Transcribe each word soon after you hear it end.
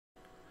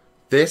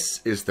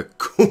This is the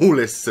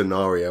coolest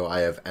scenario I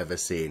have ever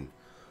seen.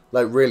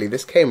 Like, really,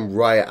 this came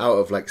right out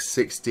of, like,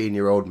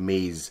 16-year-old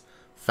me's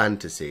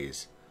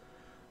fantasies.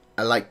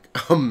 And, like,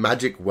 a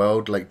magic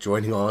world, like,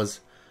 joining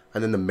ours,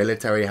 and then the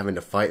military having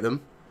to fight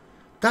them.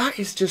 That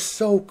is just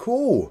so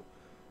cool.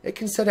 It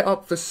can set it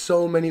up for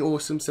so many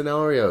awesome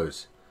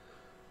scenarios.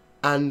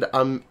 And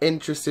I'm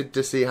interested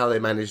to see how they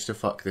manage to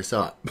fuck this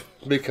up.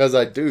 Because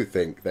I do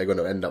think they're going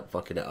to end up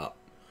fucking it up.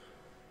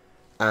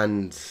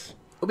 And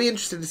I'll be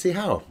interested to see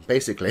how,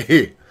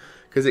 basically.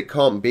 Because it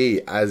can't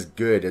be as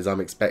good as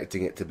I'm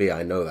expecting it to be,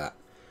 I know that.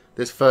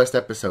 This first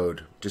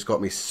episode just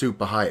got me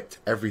super hyped.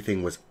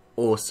 Everything was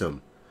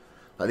awesome.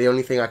 Like, the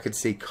only thing I could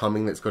see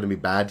coming that's going to be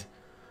bad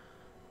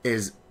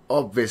is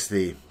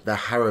obviously the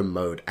harem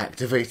mode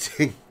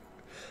activating.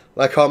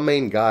 Like, our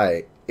main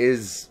guy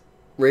is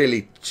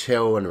really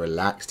chill and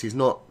relaxed. He's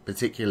not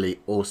particularly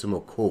awesome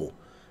or cool,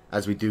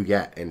 as we do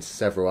get in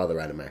several other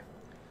anime.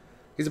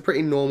 He's a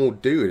pretty normal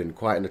dude and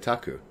quite an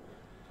otaku.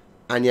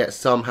 And yet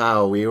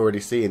somehow we already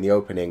see in the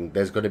opening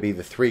there's got to be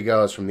the 3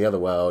 girls from the other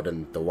world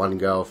and the 1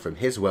 girl from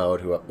his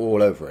world who are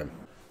all over him.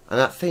 And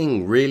that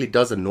thing really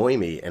does annoy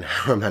me in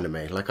harem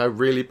anime. Like, I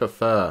really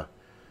prefer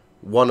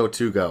 1 or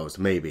 2 girls,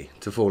 maybe,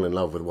 to fall in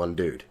love with 1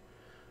 dude.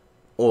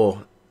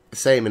 Or,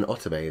 same in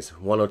otames,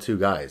 1 or 2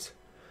 guys.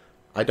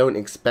 I don't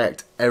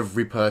expect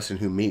every person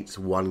who meets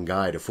 1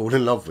 guy to fall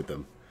in love with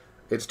them.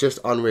 It's just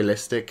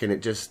unrealistic, and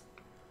it just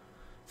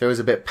feels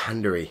a bit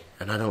pandery,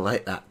 and I don't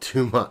like that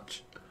too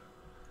much.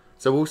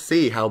 So we'll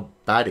see how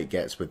bad it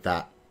gets with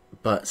that.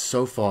 But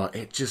so far,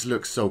 it just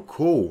looks so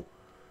cool.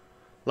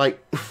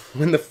 Like,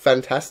 when the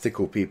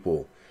fantastical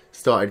people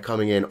started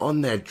coming in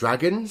on their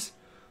dragons,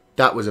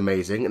 that was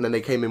amazing. And then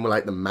they came in with,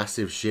 like, the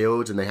massive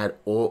shields, and they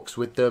had orcs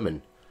with them,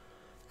 and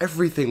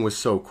everything was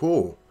so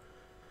cool.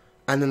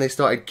 And then they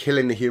started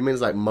killing the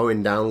humans, like,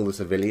 mowing down all the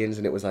civilians,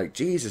 and it was like,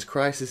 Jesus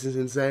Christ, this is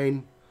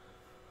insane.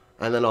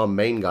 And then our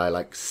main guy,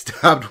 like,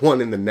 stabbed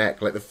one in the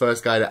neck, like the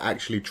first guy to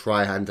actually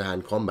try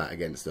hand-to-hand combat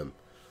against them.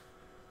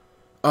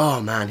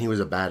 Oh man, he was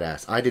a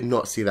badass. I did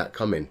not see that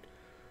coming.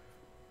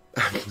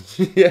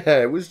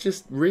 Yeah, it was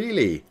just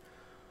really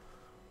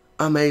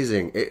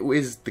amazing. It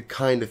was the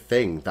kind of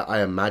thing that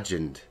I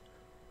imagined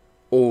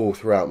all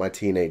throughout my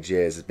teenage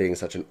years as being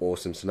such an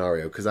awesome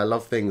scenario. Because I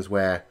love things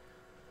where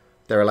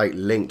there are like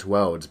linked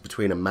worlds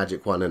between a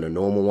magic one and a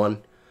normal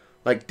one.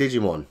 Like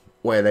Digimon,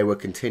 where they were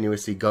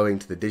continuously going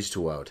to the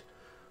digital world.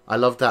 I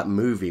loved that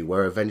movie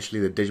where eventually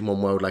the Digimon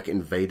world like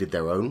invaded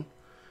their own.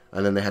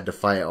 And then they had to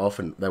fight it off,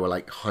 and there were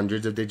like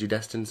hundreds of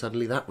Digidestined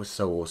suddenly. That was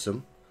so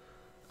awesome.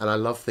 And I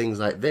love things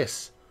like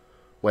this,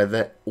 where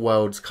the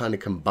worlds kind of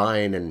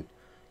combine and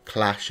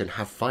clash and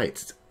have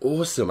fights. It's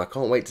awesome. I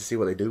can't wait to see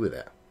what they do with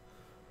it.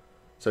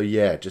 So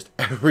yeah, just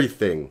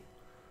everything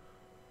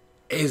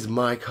is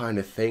my kind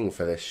of thing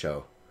for this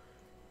show.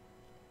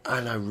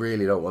 And I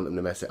really don't want them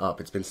to mess it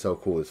up. It's been so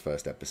cool, this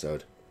first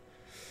episode.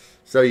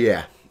 So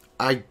yeah.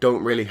 I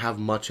don't really have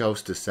much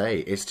else to say.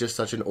 It's just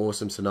such an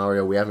awesome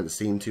scenario. We haven't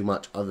seen too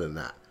much other than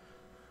that.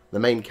 The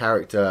main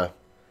character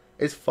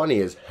is funny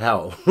as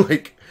hell.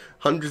 Like,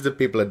 hundreds of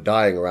people are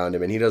dying around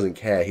him and he doesn't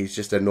care. He's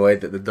just annoyed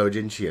that the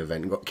Dojinshi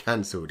event got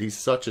cancelled. He's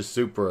such a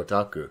super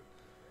otaku.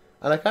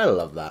 And I kind of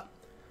love that.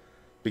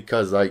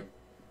 Because, like,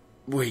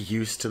 we're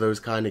used to those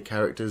kind of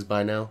characters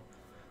by now.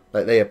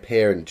 Like, they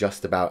appear in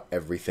just about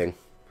everything.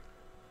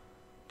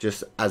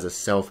 Just as a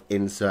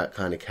self-insert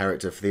kind of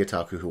character for the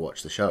otaku who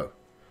watch the show.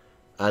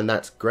 And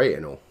that's great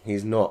and all.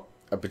 He's not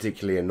a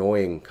particularly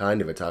annoying kind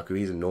of otaku.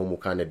 He's a normal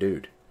kind of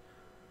dude.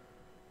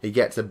 He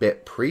gets a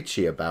bit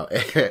preachy about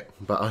it,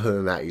 but other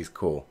than that, he's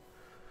cool.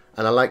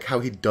 And I like how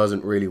he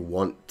doesn't really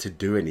want to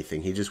do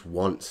anything. He just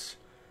wants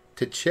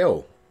to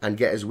chill and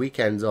get his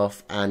weekends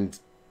off and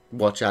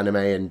watch anime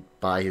and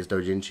buy his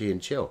doujinshi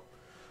and chill.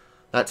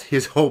 That's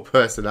his whole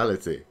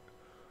personality.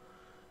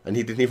 And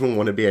he didn't even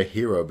want to be a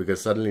hero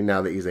because suddenly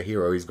now that he's a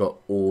hero, he's got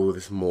all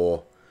this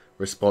more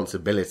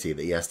responsibility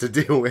that he has to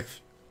deal with.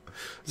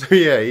 So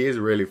yeah, he is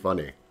really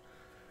funny.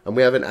 And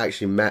we haven't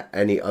actually met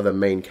any other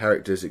main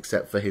characters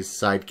except for his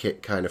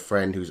sidekick kind of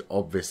friend who's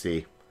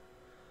obviously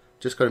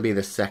just going to be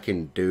the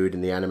second dude in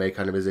the anime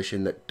kind of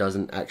position that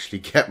doesn't actually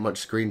get much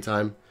screen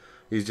time.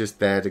 He's just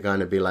there to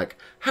kind of be like,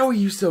 how are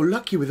you so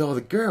lucky with all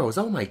the girls?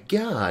 Oh my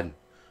god.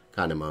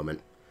 Kind of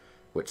moment.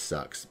 Which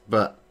sucks.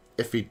 But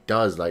if he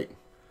does like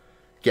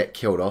get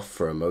killed off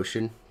for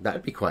emotion,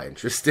 that'd be quite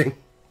interesting.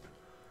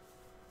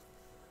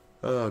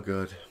 Oh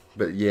god.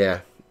 But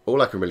yeah,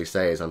 all I can really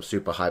say is I'm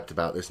super hyped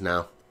about this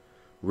now.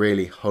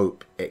 Really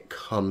hope it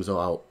comes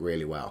out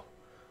really well.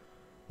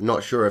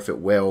 Not sure if it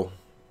will.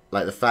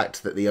 Like, the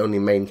fact that the only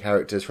main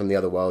characters from the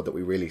other world that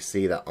we really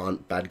see that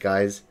aren't bad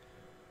guys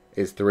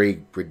is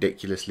 3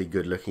 ridiculously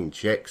good looking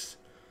chicks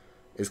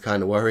is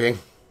kind of worrying.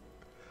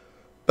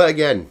 But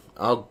again,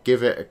 I'll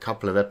give it a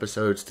couple of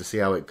episodes to see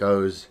how it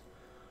goes.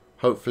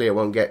 Hopefully it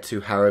won't get too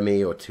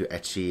harem-y or too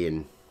ecchi,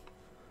 and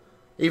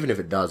even if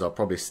it does, I'll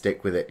probably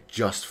stick with it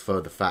just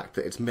for the fact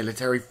that it's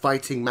military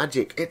fighting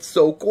magic. It's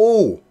so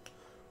cool!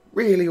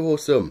 Really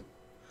awesome.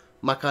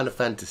 My kind of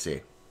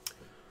fantasy.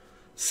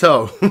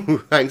 So,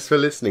 thanks for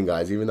listening,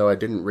 guys, even though I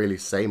didn't really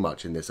say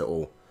much in this at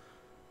all.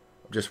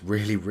 I'm just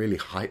really, really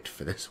hyped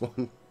for this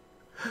one.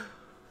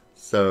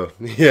 So,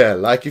 yeah,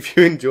 like if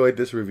you enjoyed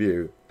this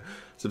review.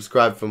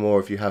 Subscribe for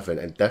more if you haven't,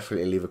 and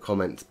definitely leave a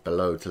comment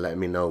below to let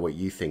me know what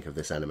you think of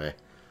this anime.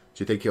 Do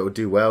you think it will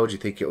do well? Do you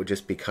think it will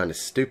just be kind of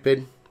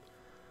stupid?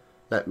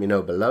 Let me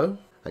know below.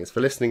 Thanks for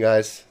listening,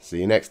 guys. See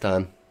you next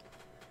time.